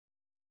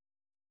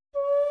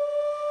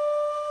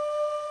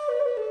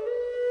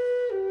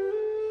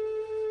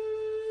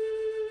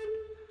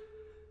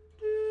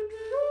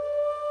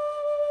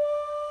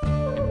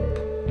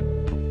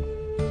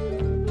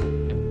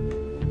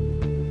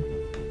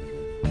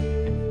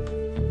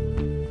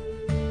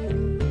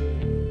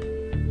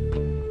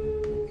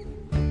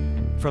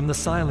From the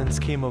silence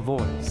came a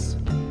voice.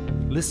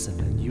 Listen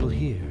and you'll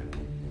hear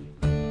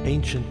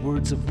ancient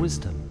words of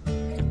wisdom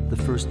the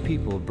first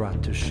people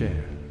brought to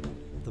share.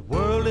 The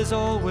world is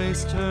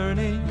always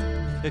turning,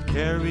 it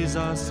carries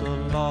us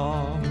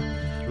along.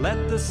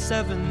 Let the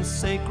 7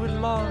 sacred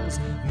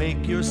laws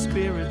make your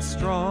spirit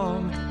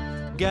strong.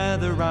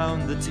 Gather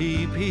round the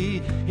teepee,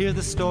 hear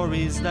the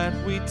stories that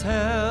we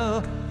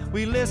tell.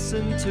 We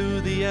listen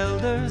to the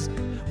elders,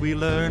 we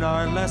learn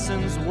our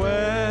lessons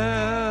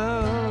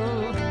well.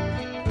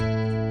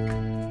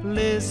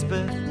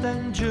 Lisbeth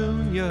and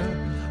Junior,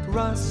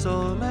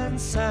 Russell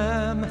and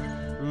Sam,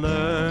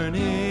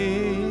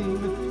 learning,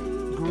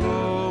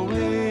 growing.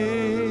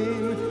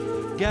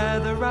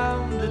 Gather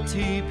round the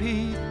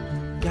teepee,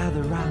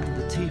 gather round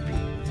the teepee.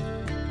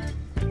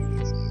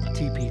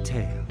 Teepee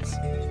Tales.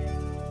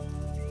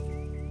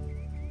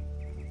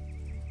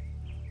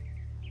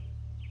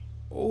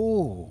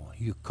 Oh,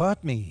 you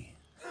caught me.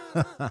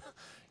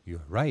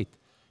 You're right.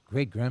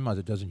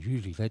 Great-grandmother doesn't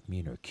usually let me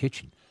in her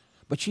kitchen.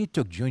 But she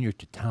took Junior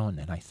to town,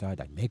 and I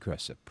thought I'd make her a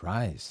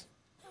surprise.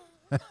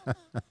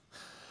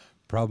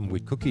 Problem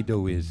with cookie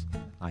dough is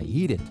I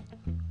eat it.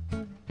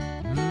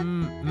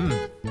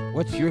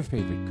 What's your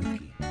favorite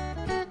cookie?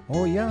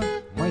 Oh, yeah?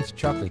 Mine's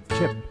chocolate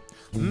chip.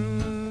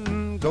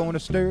 Gonna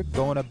stir,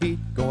 gonna beat,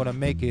 gonna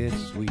make it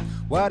sweet.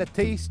 What a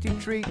tasty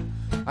treat.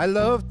 I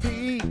love to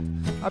eat.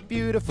 A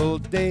beautiful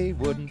day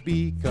wouldn't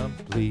be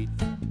complete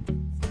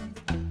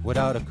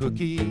without a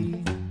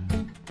cookie.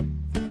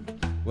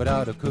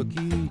 Without a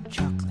cookie,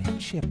 chocolate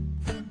chip.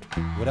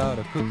 Without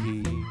a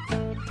cookie.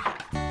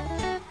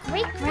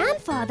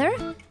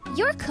 Great-grandfather,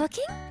 you're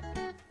cooking?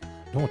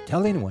 Don't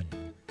tell anyone.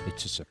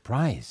 It's a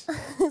surprise.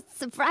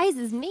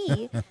 Surprises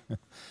me.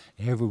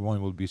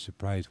 Everyone will be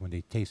surprised when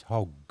they taste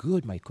how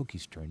good my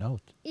cookies turn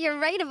out. You're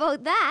right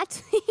about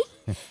that.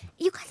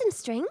 You got some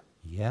string?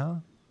 Yeah?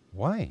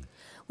 Why?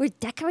 We're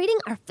decorating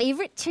our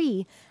favorite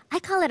tree. I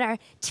call it our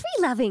tree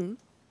loving.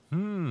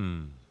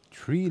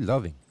 Tree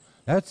loving.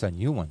 That's a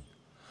new one.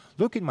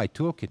 Look in my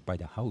toolkit by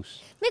the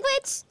house.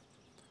 Miigwitch!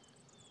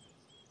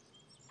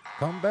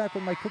 Come back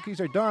when my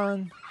cookies are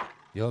done.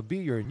 They'll be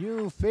your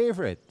new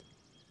favorite.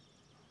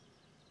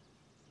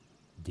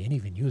 Didn't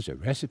even use a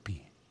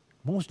recipe.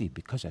 Mostly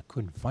because I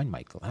couldn't find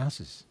my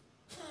glasses.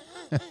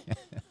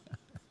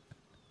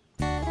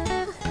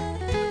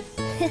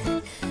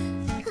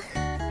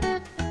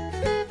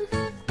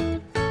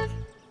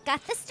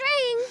 Got the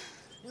string.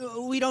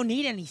 We don't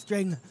need any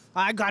string.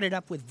 I got it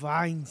up with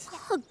vines.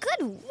 Oh,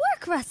 good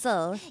work,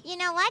 Russell. You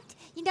know what?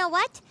 You know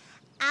what?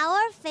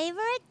 Our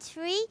favorite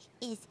tree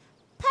is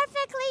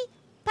perfectly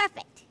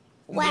perfect.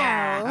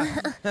 Wow.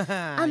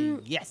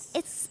 Yes.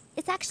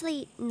 It's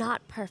actually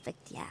not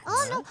perfect yet.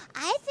 Oh, no,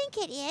 I think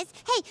it is.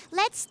 Hey,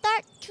 let's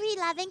start tree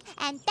loving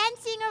and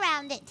dancing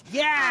around it.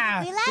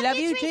 Yeah. We love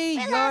you, tree.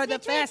 We You're love the you,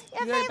 tree. best.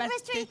 Your You're the favorite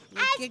best tree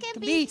tree as it can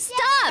can be. be.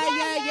 Stop!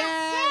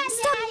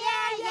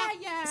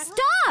 Yeah.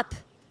 Stop!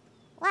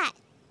 What?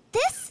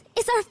 This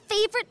is our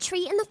favorite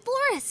tree in the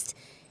forest.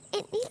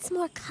 It needs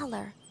more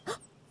color.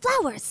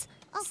 Flowers.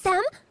 Oh.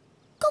 Sam,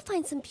 go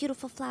find some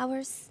beautiful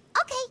flowers.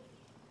 Okay.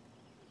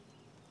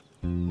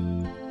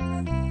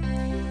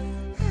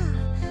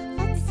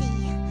 Let's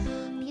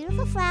see.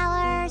 Beautiful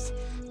flowers.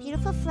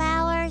 Beautiful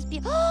flowers.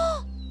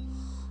 Oh!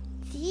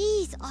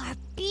 These are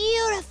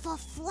beautiful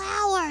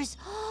flowers.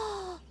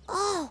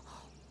 Oh,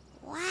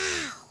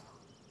 wow.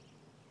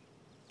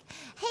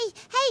 Hey,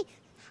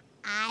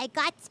 I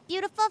got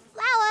beautiful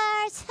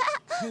flowers.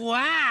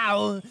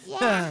 Wow.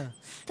 Yeah.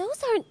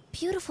 Those aren't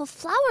beautiful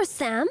flowers,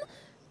 Sam.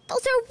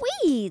 Those are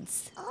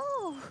weeds.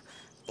 Oh,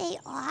 they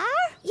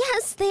are?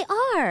 Yes, they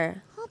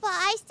are. Oh, but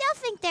I still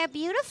think they're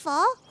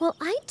beautiful. Well,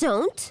 I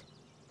don't.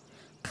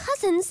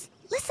 Cousins,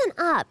 listen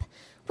up.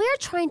 We're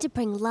trying to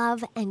bring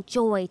love and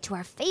joy to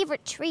our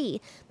favorite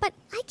tree, but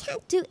I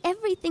can't do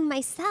everything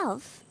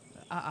myself.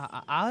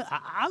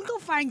 I'll go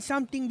find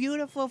something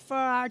beautiful for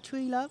our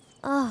tree, love.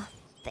 Oh,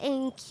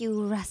 thank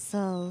you,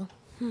 Russell.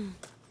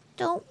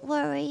 Don't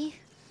worry.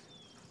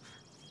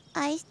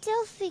 I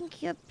still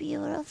think you're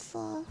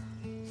beautiful.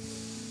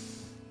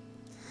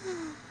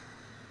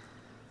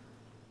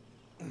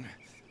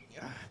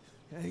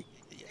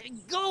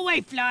 Go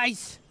away,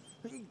 flies.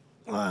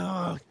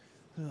 Oh,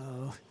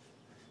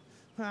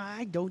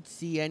 I don't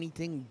see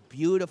anything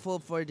beautiful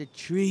for the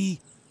tree.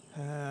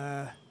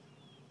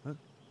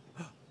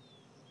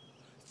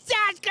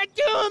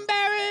 Saskatoon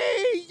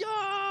berries!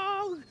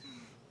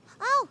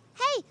 Oh,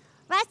 hey,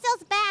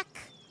 Russell's back.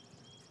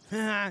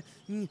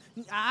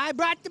 I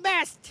brought the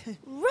best.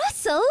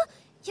 Russell,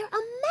 you're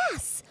a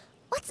mess.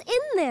 What's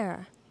in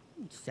there?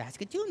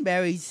 Saskatoon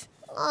berries.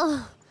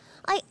 Oh,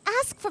 I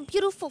ask for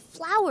beautiful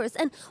flowers,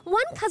 and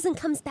one cousin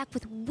comes back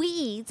with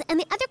weeds, and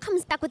the other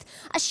comes back with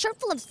a shirt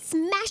full of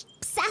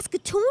smashed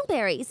Saskatoon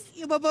berries.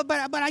 Yeah, but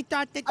I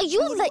thought that... Oh,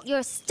 you let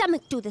your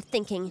stomach do the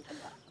thinking.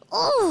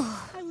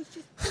 Oh. I was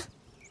just...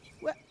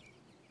 Well,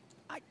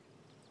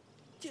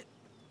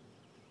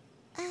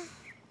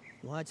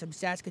 want some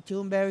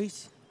Saskatoon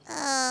berries?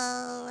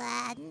 Oh,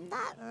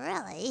 not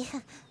really.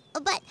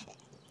 But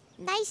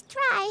nice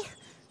try.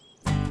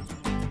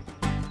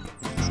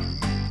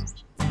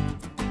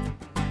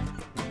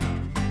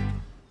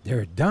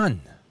 They're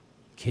done.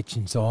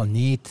 Kitchen's all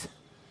neat.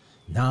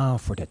 Now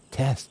for the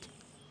test.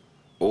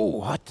 Oh,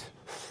 what?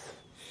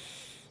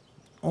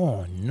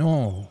 Oh,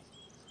 no.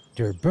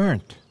 They're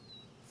burnt.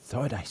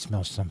 Thought I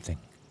smelled something.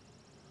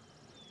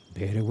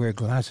 Better wear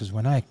glasses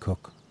when I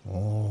cook.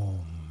 Oh,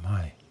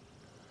 my.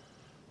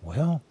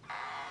 Well,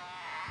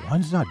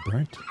 one's not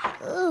burnt.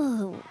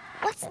 Ooh,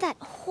 what's that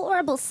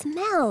horrible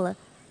smell?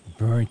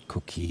 Burnt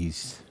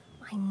cookies.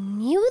 I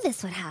knew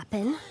this would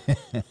happen.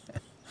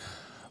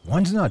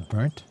 One's not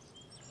burnt.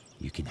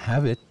 You can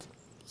have it.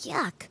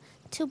 Yuck,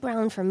 too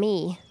brown for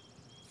me.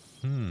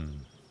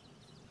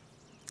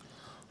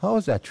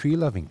 How's that tree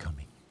loving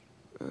coming?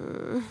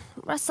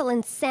 Russell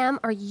and Sam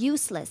are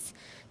useless.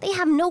 They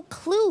have no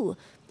clue.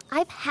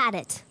 I've had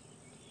it.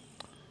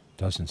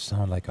 Doesn't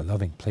sound like a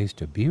loving place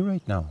to be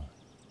right now.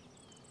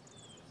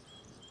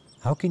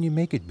 How can you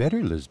make it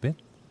better, Lisbeth?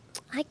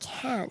 I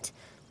can't.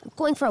 I'm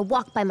going for a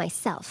walk by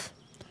myself.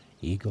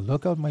 Eagle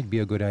Lookout might be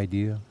a good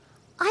idea.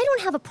 I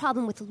don't have a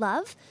problem with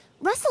love.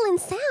 Russell and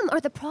Sam are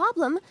the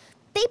problem.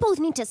 They both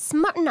need to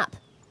smarten up.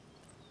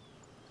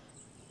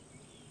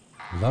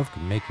 Love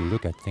can make you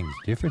look at things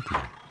differently.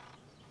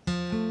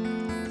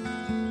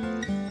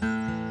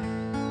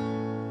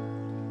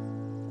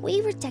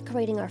 We were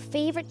decorating our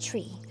favorite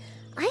tree.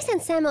 I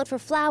sent Sam out for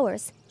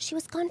flowers. She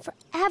was gone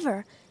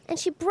forever, and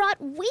she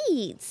brought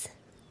weeds.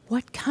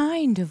 What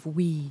kind of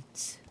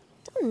weeds?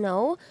 Don't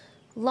know.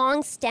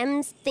 Long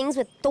stems, things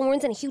with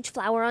thorns and a huge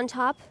flower on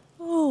top.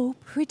 Oh,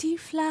 pretty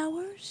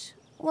flowers?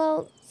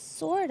 Well,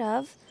 sort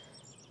of.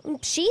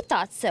 She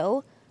thought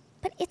so,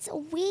 but it's a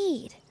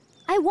weed.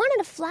 I wanted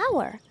a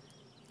flower.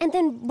 And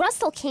then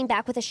Russell came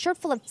back with a shirt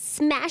full of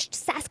smashed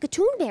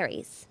Saskatoon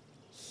berries.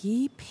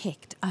 He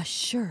picked a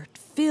shirt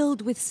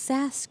filled with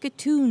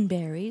Saskatoon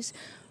berries,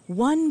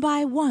 one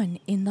by one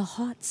in the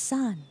hot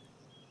sun.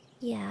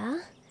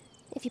 Yeah,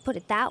 if you put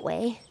it that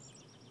way.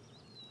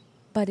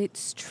 But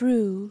it's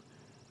true,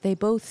 they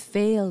both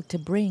failed to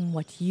bring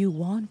what you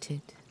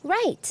wanted.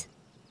 Right.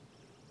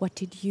 What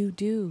did you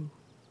do,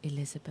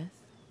 Elizabeth?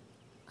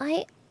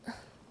 I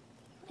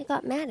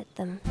got mad at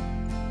them.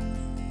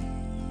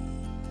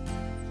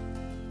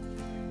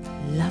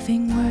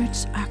 Loving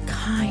words are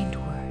kind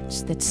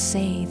words that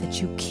say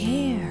that you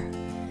care.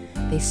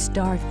 They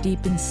start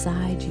deep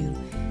inside you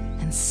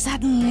and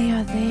suddenly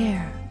are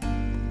there.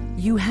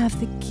 You have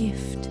the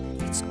gift.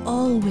 It's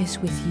always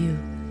with you,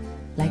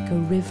 like a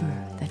river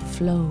that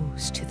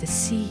flows to the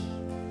sea.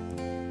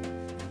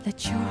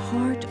 Let your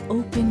heart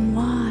open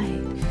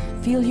wide.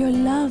 Feel your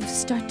love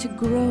start to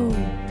grow.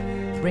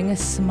 Bring a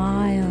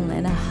smile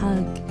and a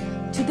hug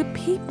to the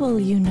people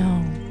you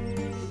know.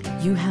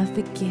 You have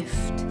the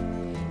gift.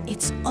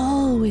 It's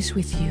always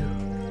with you,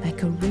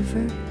 like a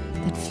river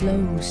that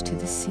flows to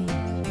the sea.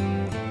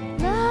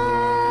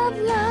 Love,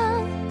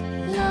 love,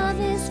 love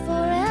is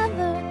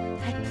forever.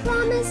 I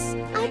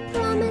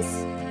promise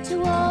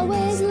to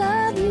always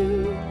love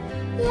you.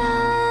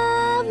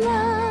 Love,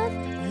 love,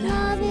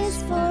 love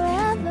is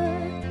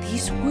forever.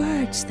 These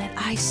words that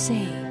I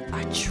say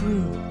are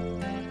true.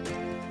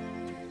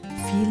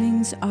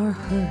 Feelings are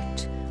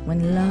hurt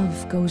when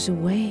love goes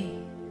away,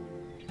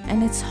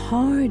 and it's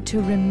hard to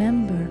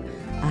remember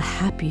a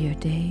happier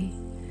day.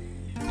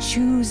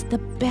 Choose the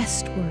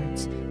best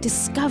words,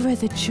 discover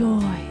the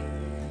joy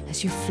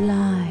as you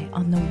fly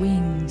on the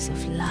wings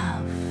of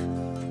love.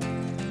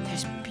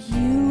 There's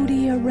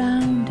beauty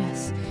around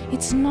us,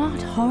 it's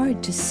not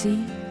hard to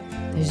see.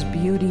 There's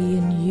beauty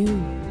in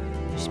you,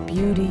 there's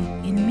beauty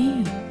in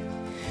me.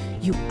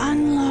 You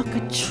unlock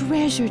a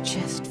treasure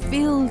chest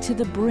filled to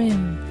the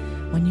brim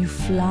when you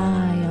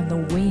fly on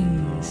the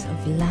wings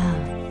of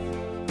love.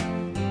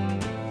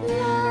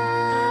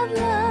 Love,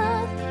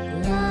 love,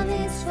 love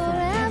is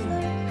forever.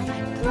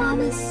 I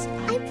promise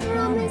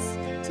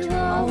to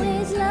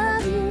always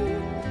love you.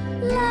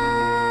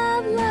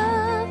 Love,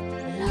 love,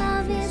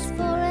 love is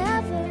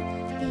forever.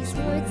 These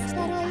words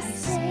that I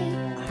say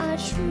are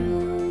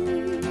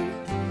true.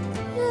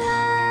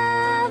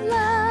 Love,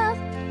 love,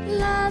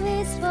 love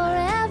is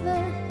forever.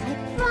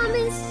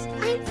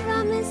 I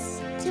promise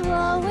to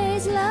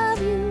always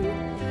love you.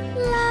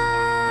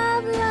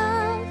 Love,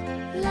 love,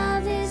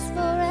 love is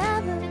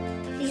forever.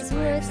 These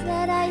words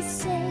that I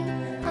say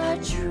are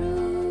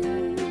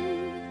true.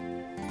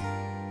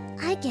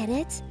 I get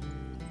it.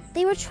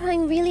 They were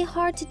trying really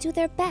hard to do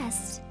their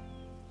best.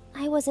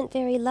 I wasn't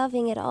very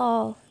loving at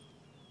all.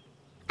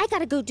 I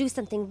gotta go do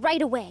something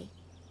right away.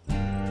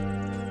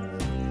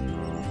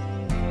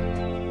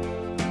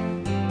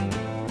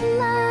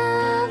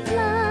 Love,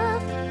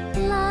 love,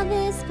 love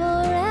is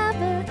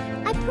forever.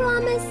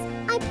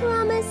 I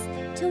promise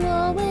to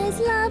always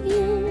love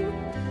you.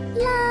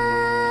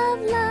 Love,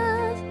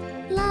 love,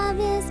 love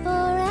is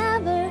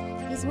forever.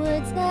 These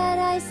words that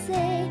I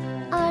say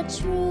are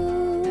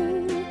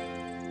true.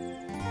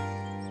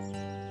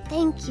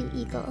 Thank you,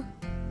 Eagle.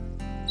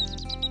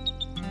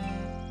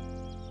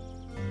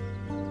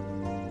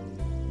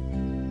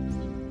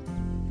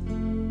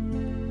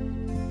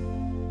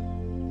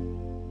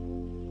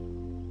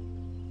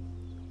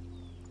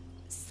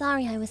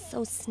 Sorry I was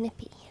so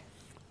snippy.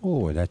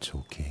 Oh, that's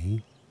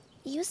okay.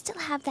 You still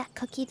have that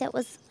cookie that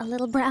was a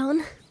little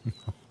brown?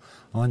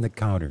 On the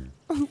counter.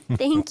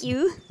 Thank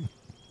you.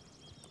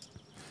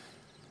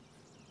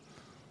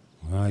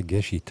 Well, I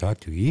guess she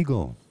talked to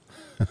Eagle.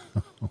 You're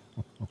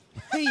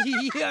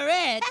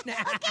it.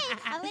 Okay,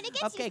 I'm gonna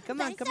get you. Okay,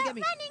 come on, Better come get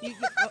me. start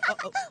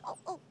running.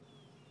 Oh.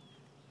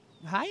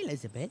 Hi,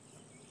 Elizabeth.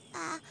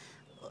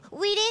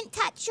 We didn't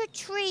touch your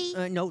tree.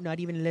 No, not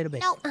even a little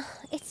bit. No.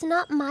 It's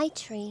not my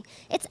tree.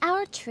 It's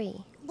our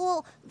tree.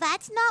 Well,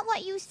 that's not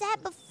what you said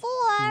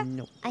before.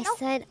 No. I Nope.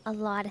 said a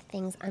lot of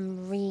things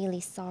I'm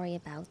really sorry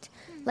about.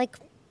 Like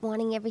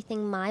wanting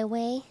everything my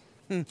way.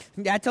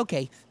 That's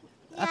okay.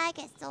 Yeah, I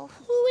guess so.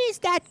 Who is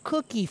that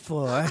cookie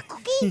for?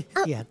 Cookie?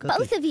 Yeah, cookie.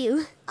 Both of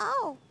you.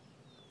 Oh.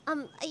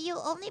 You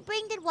only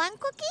bring one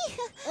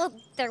cookie? Well,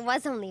 there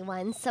was only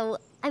one, so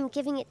I'm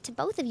giving it to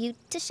both of you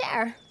to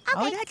share.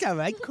 Oh, Okay. that's all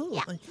right. Cool.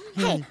 Yeah.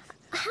 Hey,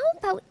 how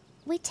about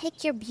we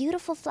take your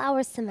beautiful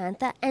flowers,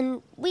 Samantha,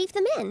 and weave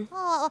them in?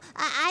 Oh,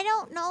 I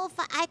don't know if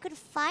I could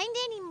find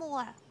any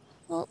more.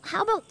 Well,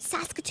 how about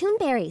Saskatoon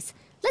berries?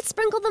 Let's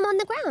sprinkle them on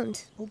the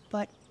ground. Oh,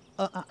 but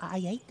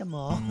I ate them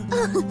all.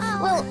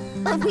 Well,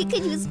 we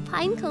could use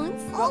pine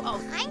cones. Oh,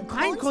 pine cones.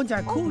 Pine cones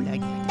are cool.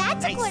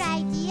 That's a Nice. good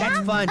idea. That's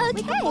fun.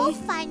 We can Okay. both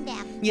find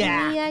them.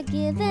 Yeah. We are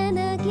given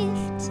a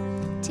gift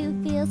to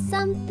feel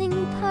something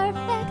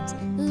perfect,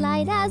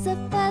 light as a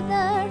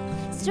feather,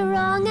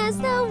 strong as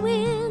the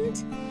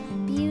wind.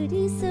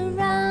 Beauty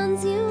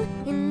surrounds you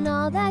in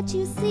all that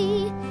you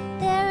see.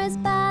 There is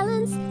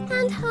balance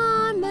and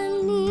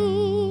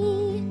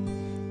harmony.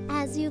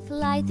 As you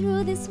fly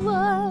through this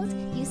world,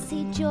 you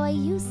see joy,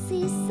 you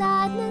see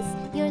sadness.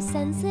 Your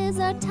senses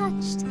are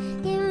touched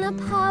in a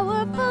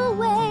powerful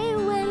way.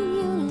 When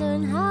you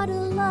learn how to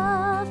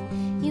love,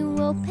 you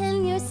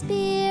open your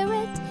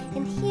spirit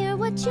and hear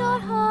what your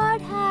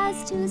heart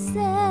has to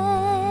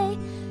say.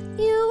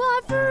 You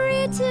are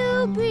free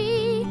to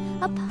be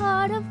a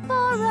part of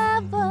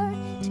forever,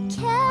 to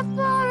care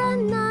for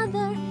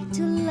another,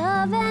 to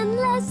love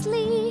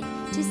endlessly,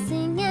 to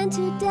sing and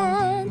to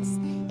dance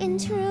in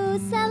true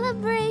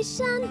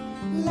celebration.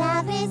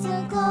 Love is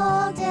a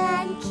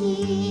golden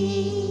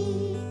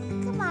key.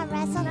 Come on,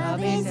 Russell.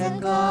 Love is a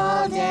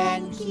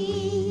golden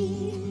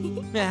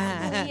key. We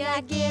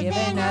are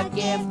given a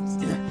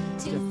gift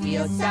to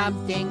feel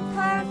something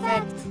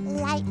perfect,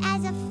 light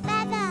as a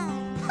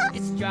feather.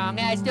 as strong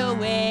as the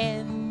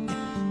wind.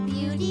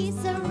 Beauty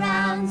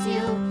surrounds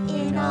you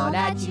in all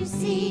that you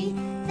see.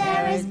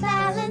 There is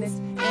balance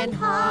and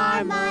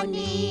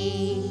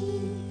harmony.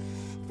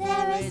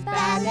 There is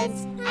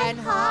balance and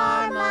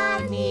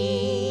harmony.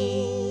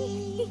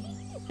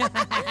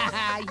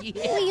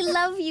 Yeah. We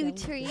love you,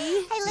 tree.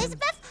 Hey,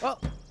 Elizabeth. Oh,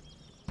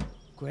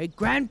 great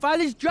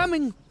grandfather's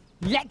drumming.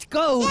 Let's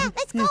go. Yeah,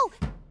 let's go.